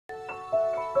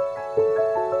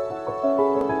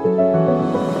Hello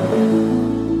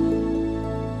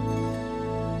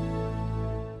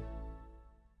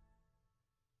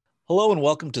and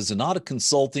welcome to Zenatta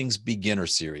Consulting's Beginner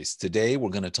Series. Today we're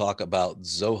going to talk about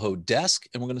Zoho Desk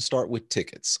and we're going to start with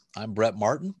tickets. I'm Brett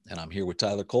Martin and I'm here with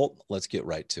Tyler Colt. Let's get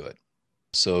right to it.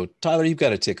 So Tyler, you've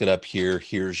got a ticket up here.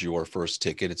 Here's your first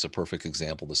ticket. It's a perfect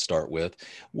example to start with.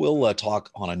 We'll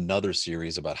talk on another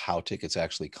series about how tickets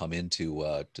actually come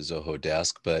into to Zoho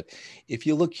Desk. But if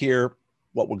you look here,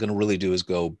 what we're going to really do is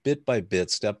go bit by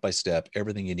bit, step by step,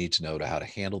 everything you need to know to how to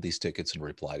handle these tickets and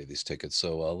reply to these tickets.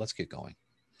 So let's get going.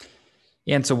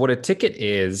 Yeah, and so what a ticket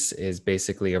is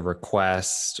basically a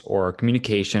request or a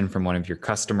communication from one of your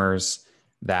customers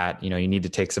that you need to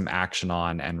take some action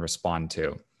on and respond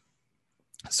to.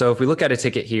 So if we look at a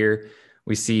ticket here,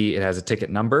 we see it has a ticket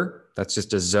number. That's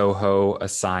just a Zoho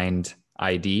assigned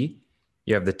ID.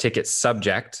 You have the ticket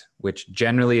subject, which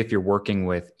generally, if you're working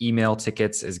with email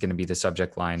tickets, is going to be the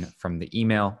subject line from the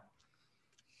email.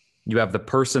 You have the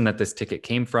person that this ticket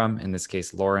came from, in this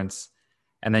case, Lawrence.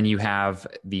 And then you have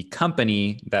the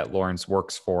company that Lawrence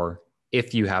works for,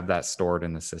 if you have that stored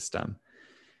in the system.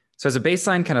 So as a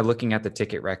baseline, kind of looking at the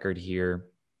ticket record here,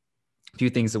 a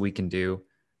few things that we can do.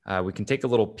 We can take a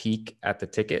little peek at the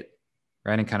ticket,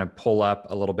 right, and kind of pull up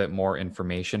a little bit more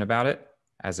information about it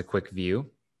as a quick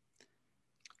view.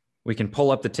 We can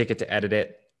pull up the ticket to edit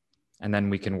it, and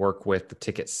then we can work with the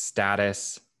ticket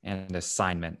status and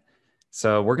assignment.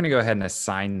 So we're going to go ahead and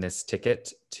assign this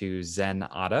ticket to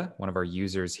Zenatta, one of our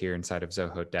users here inside of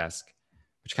Zoho Desk,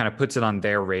 which kind of puts it on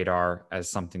their radar as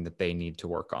something that they need to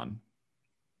work on.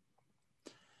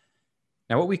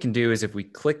 Now, what we can do is if we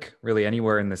click really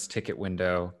anywhere in this ticket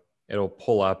window, it'll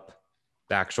pull up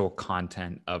the actual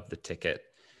content of the ticket.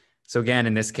 So again,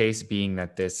 in this case, being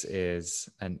that this is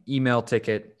an email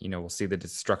ticket, we'll see that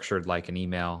it's structured like an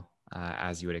email,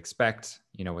 as you would expect,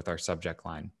 with our subject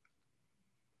line.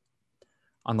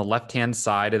 On the left-hand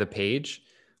side of the page,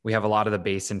 we have a lot of the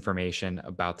base information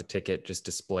about the ticket just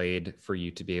displayed for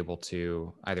you to be able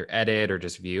to either edit or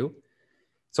just view.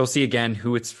 So we'll see again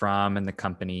who it's from and the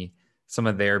company, some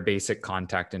of their basic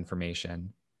contact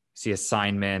information, see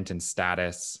assignment and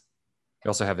status. We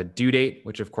also have a due date,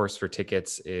 which of course for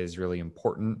tickets is really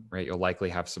important, right? You'll likely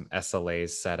have some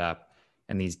SLAs set up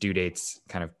and these due dates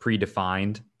kind of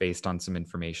predefined based on some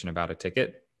information about a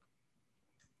ticket.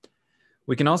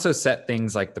 We can also set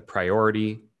things like the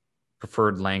priority,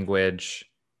 preferred language,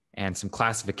 and some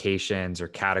classifications or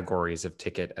categories of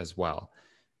ticket as well.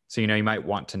 So, you might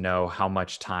want to know how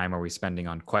much time are we spending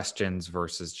on questions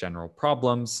versus general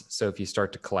problems. So if you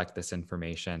start to collect this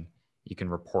information, you can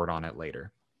report on it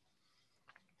later.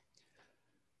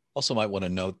 Also might want to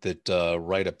note that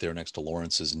right up there next to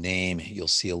Lawrence's name, you'll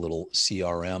see a little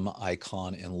CRM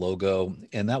icon and logo,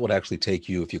 and that would actually take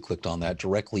you, if you clicked on that,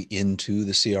 directly into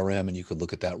the CRM, and you could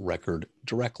look at that record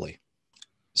directly.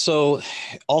 So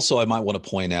also I might want to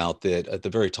point out that at the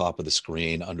very top of the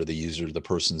screen under the user, the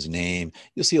person's name,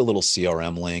 you'll see a little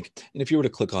CRM link. And if you were to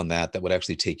click on that, that would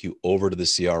actually take you over to the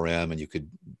CRM and you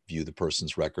could view the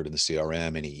person's record in the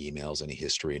CRM, any emails, any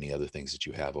history, any other things that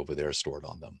you have over there stored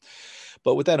on them.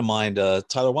 But with that in mind,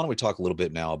 Tyler, why don't we talk a little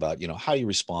bit now about, how you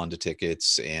respond to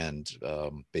tickets and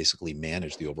basically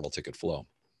manage the overall ticket flow?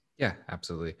 Yeah,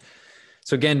 absolutely.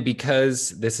 So again, because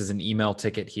this is an email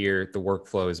ticket here, the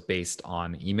workflow is based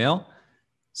on email.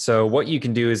 So what you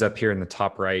can do is up here in the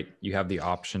top right, you have the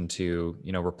option to,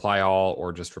 reply all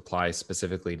or just reply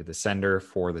specifically to the sender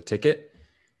for the ticket.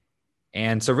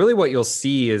 And so really what you'll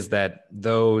see is that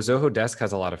though Zoho Desk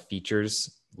has a lot of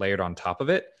features layered on top of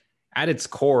it, at its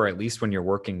core, at least when you're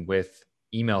working with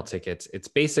email tickets, it's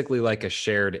basically like a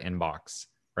shared inbox.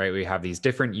 Right? We have these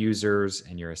different users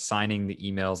and you're assigning the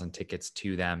emails and tickets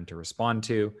to them to respond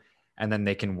to, and then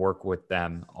they can work with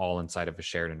them all inside of a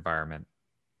shared environment.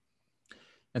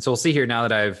 And so we'll see here now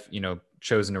that I've,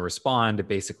 chosen to respond, it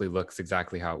basically looks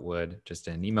exactly how it would just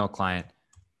in an email client.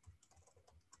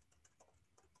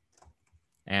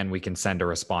 And we can send a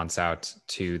response out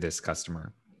to this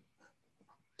customer.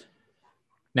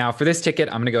 Now for this ticket,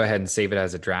 I'm going to go ahead and save it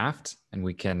as a draft and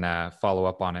we can follow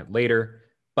up on it later.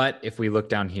 But if we look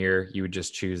down here, you would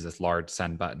just choose this large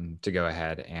send button to go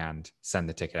ahead and send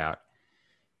the ticket out.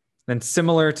 Then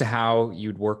similar to how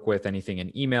you'd work with anything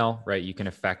in email, right? You can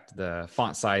affect the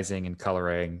font sizing and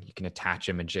coloring. You can attach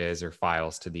images or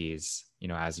files to these,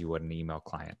 as you would an email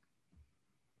client.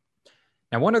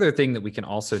 Now, one other thing that we can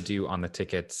also do on the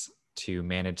tickets to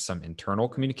manage some internal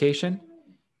communication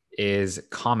is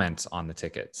comments on the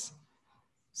tickets.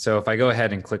 So if I go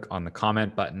ahead and click on the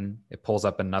comment button, it pulls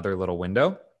up another little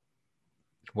window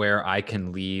where I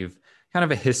can leave kind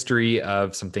of a history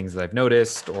of some things that I've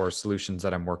noticed or solutions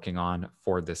that I'm working on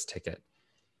for this ticket.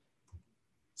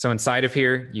 So inside of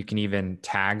here, you can even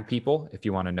tag people if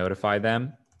you want to notify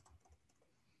them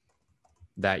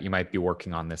that you might be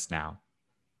working on this now.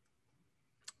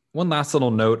 One last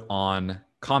little note on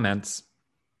comments.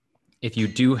 If you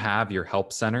do have your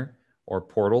help center or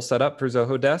portal set up for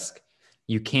Zoho Desk,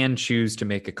 you can choose to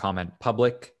make a comment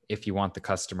public if you want the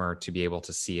customer to be able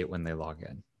to see it when they log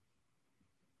in.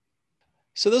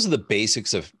 So those are the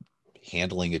basics of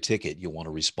handling a ticket. You want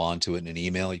to respond to it in an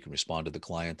email. You can respond to the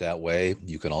client that way.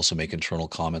 You can also make internal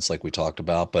comments like we talked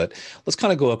about, but let's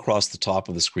kind of go across the top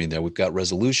of the screen there. We've got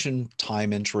resolution,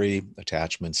 time entry,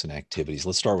 attachments, and activities.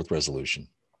 Let's start with resolution.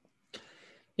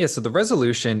 Yeah, so the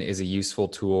resolution is a useful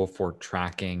tool for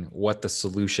tracking what the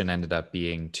solution ended up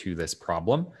being to this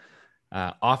problem.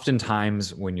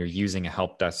 Oftentimes, when you're using a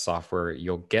help desk software,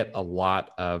 you'll get a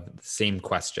lot of the same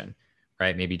question,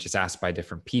 right? Maybe just asked by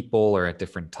different people or at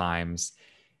different times.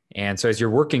 And so as you're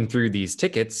working through these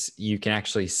tickets, you can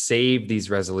actually save these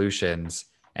resolutions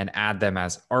and add them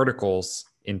as articles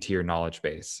into your knowledge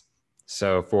base.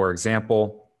 So for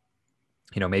example,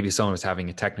 maybe someone was having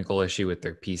a technical issue with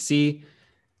their PC,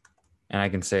 and I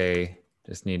can say,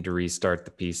 just need to restart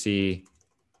the PC.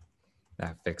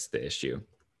 That fixed the issue.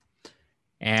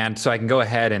 And so I can go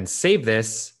ahead and save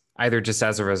this either just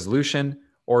as a resolution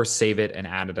or save it and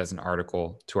add it as an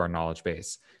article to our knowledge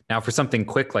base. Now, for something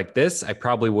quick like this, I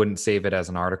probably wouldn't save it as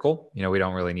an article. We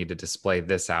don't really need to display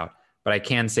this out, but I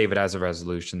can save it as a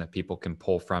resolution that people can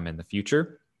pull from in the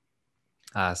future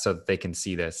so that they can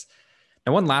see this.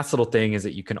 Now, one last little thing is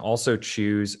that you can also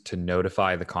choose to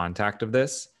notify the contact of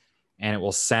this, and it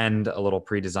will send a little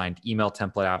pre-designed email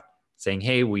template out saying,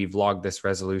 hey, we've logged this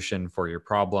resolution for your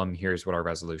problem. Here's what our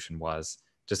resolution was,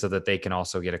 just so that they can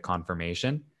also get a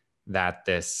confirmation that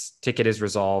this ticket is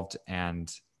resolved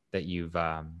and that you've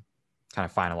kind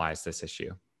of finalized this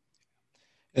issue.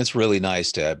 It's really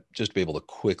nice to just be able to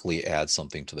quickly add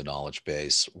something to the knowledge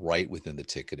base right within the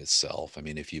ticket itself. I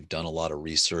mean, if you've done a lot of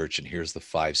research and here's the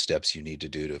 5 steps you need to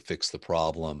do to fix the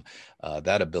problem,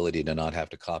 that ability to not have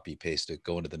to copy paste it,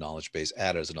 go into the knowledge base,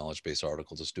 add it as a knowledge base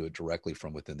article, just do it directly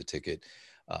from within the ticket.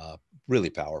 Really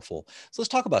powerful. So let's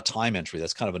talk about time entry.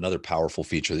 That's kind of another powerful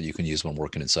feature that you can use when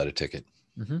working inside a ticket.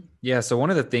 Mm-hmm. Yeah. So one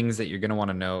of the things that you're going to want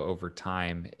to know over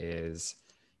time is,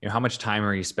 how much time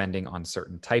are you spending on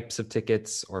certain types of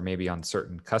tickets or maybe on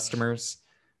certain customers,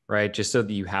 right? Just so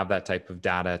that you have that type of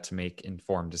data to make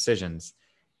informed decisions.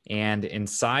 And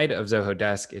inside of Zoho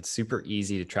Desk, it's super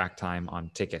easy to track time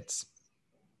on tickets.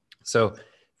 So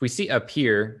if we see up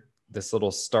here, this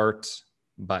little start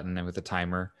button with a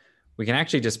timer, we can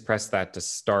actually just press that to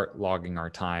start logging our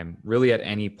time really at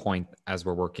any point as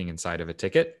we're working inside of a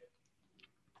ticket.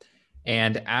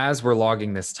 And as we're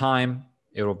logging this time,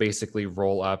 it will basically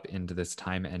roll up into this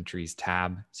time entries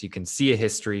tab. So you can see a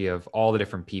history of all the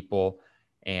different people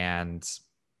and,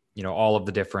 all of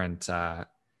the different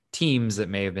teams that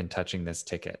may have been touching this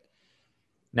ticket.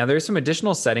 Now there's some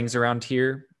additional settings around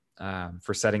here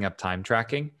for setting up time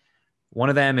tracking. One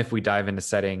of them, if we dive into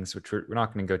settings, which we're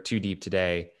not going to go too deep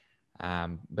today,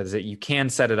 but is that you can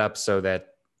set it up so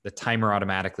that the timer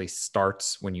automatically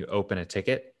starts when you open a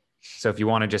ticket. So if you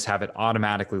want to just have it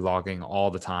automatically logging all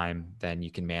the time, then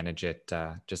you can manage it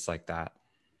just like that.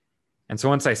 And so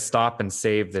once I stop and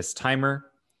save this timer,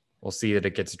 we'll see that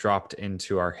it gets dropped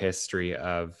into our history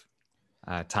of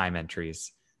time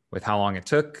entries with how long it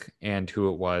took and who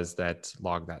it was that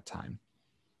logged that time.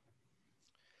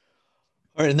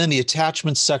 All right, and then the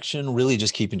attachments section, really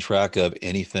just keeping track of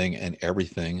anything and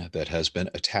everything that has been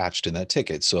attached in that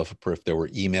ticket. So if there were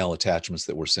email attachments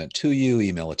that were sent to you,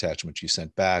 email attachments you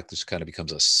sent back, this kind of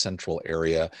becomes a central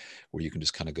area where you can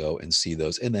just kind of go and see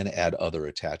those and then add other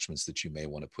attachments that you may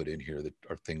want to put in here that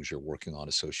are things you're working on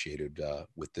associated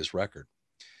with this record.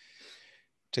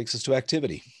 Takes us to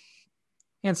activity.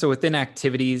 And so within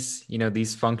activities,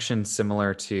 these function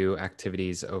similar to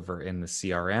activities over in the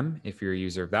CRM, if you're a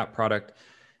user of that product.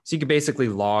 So you can basically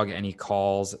log any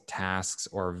calls, tasks,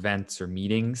 or events or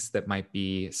meetings that might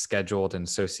be scheduled in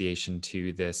association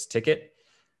to this ticket.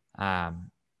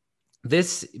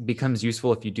 This becomes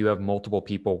useful if you do have multiple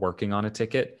people working on a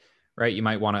ticket, right? You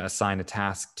might want to assign a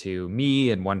task to me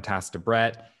and one task to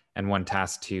Brett and one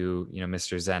task to,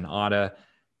 Mr. Zenatta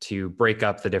to break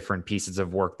up the different pieces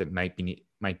of work that might be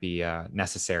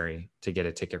necessary to get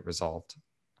a ticket resolved.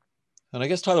 And I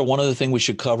guess, Tyler, one other thing we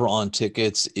should cover on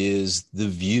tickets is the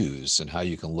views and how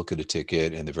you can look at a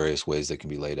ticket and the various ways that can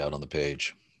be laid out on the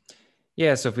page.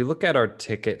 Yeah, so if we look at our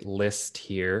ticket list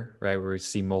here, right, where we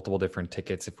see multiple different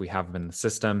tickets, if we have them in the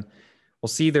system, we'll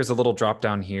see there's a little drop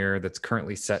down here that's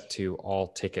currently set to all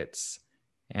tickets.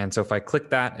 And so if I click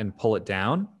that and pull it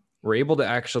down, we're able to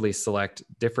actually select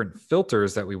different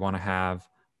filters that we want to have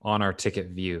on our ticket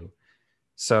view.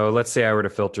 So let's say I were to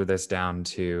filter this down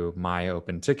to my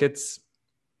open tickets.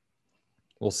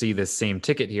 We'll see this same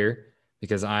ticket here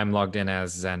because I'm logged in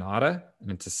as Zenatta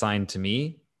and it's assigned to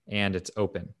me and it's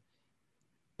open.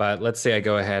 But let's say I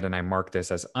go ahead and I mark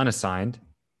this as unassigned.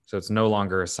 So it's no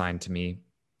longer assigned to me.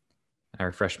 I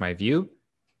refresh my view.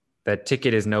 That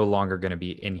ticket is no longer going to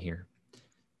be in here.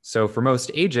 So for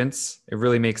most agents, it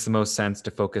really makes the most sense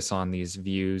to focus on these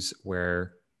views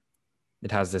where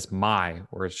it has this my,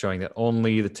 where it's showing that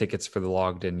only the tickets for the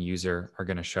logged in user are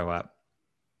going to show up.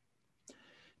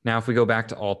 Now, if we go back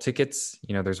to all tickets,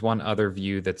 there's one other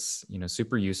view that's,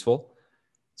 super useful.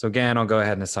 So again, I'll go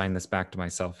ahead and assign this back to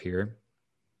myself here.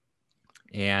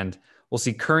 And we'll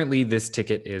see currently this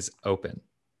ticket is open,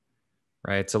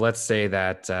 right? So let's say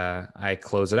that I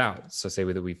close it out. So say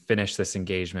that we finish this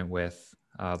engagement with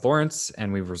Lawrence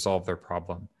and we've resolved their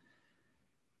problem.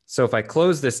 So if I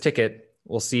close this ticket,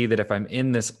 we'll see that if I'm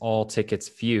in this all tickets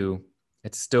view,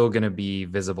 it's still going to be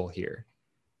visible here.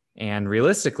 And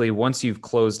realistically, once you've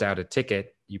closed out a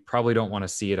ticket, you probably don't want to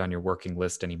see it on your working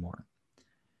list anymore.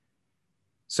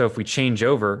 So if we change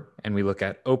over and we look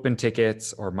at open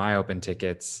tickets or my open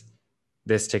tickets,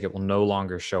 this ticket will no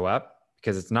longer show up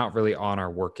because it's not really on our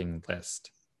working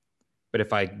list. But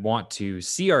if I want to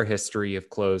see our history of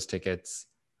closed tickets,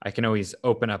 I can always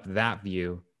open up that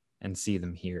view and see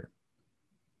them here.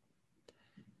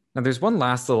 Now, there's one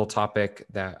last little topic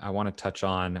that I want to touch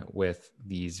on with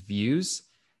these views,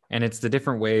 and it's the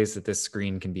different ways that this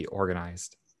screen can be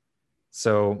organized.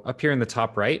 So up here in the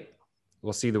top right,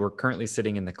 we'll see that we're currently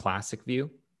sitting in the classic view.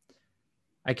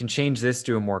 I can change this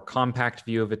to a more compact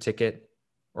view of a ticket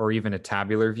or even a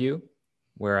tabular view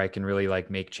where I can really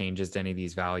make changes to any of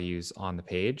these values on the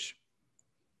page.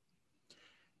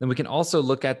 Then we can also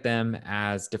look at them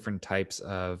as different types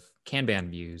of Kanban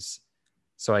views.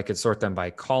 So I could sort them by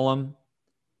column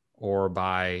or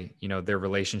by their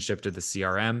relationship to the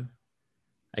CRM.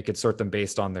 I could sort them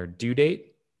based on their due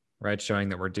date, right, showing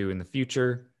that we're due in the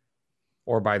future,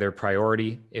 or by their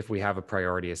priority if we have a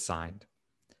priority assigned.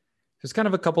 There's kind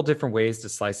of a couple different ways to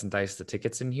slice and dice the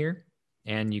tickets in here,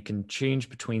 and you can change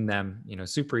between them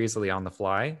super easily on the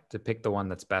fly to pick the one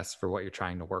that's best for what you're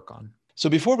trying to work on. So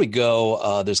before we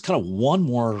go, there's kind of one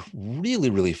more really,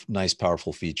 really nice,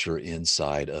 powerful feature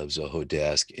inside of Zoho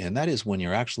Desk, and that is when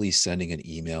you're actually sending an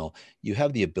email, you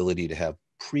have the ability to have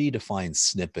predefined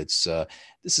snippets.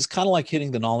 This is kind of like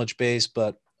hitting the knowledge base,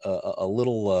 but a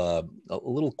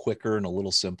little quicker and a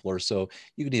little simpler. So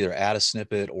you can either add a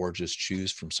snippet or just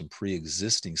choose from some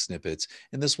pre-existing snippets,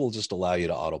 and this will just allow you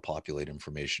to auto-populate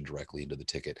information directly into the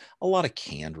ticket. A lot of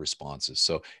canned responses.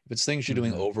 So if it's things you're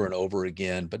doing over and over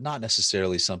again, but not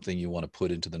necessarily something you want to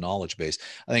put into the knowledge base.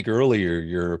 I think earlier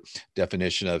your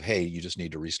definition of, hey, you just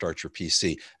need to restart your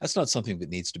PC. That's not something that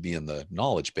needs to be in the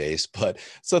knowledge base, but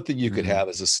something you could have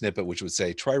as a snippet, which would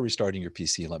say, try restarting your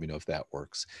PC and let me know if that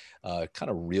works. Kind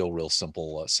of real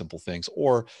simple things,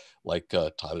 or like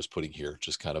Tyler's putting here,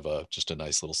 just kind of just a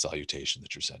nice little salutation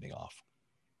that you're sending off.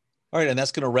 All right, and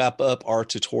that's going to wrap up our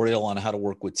tutorial on how to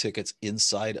work with tickets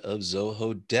inside of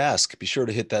Zoho Desk. Be sure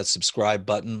to hit that subscribe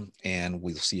button, and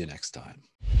we'll see you next time.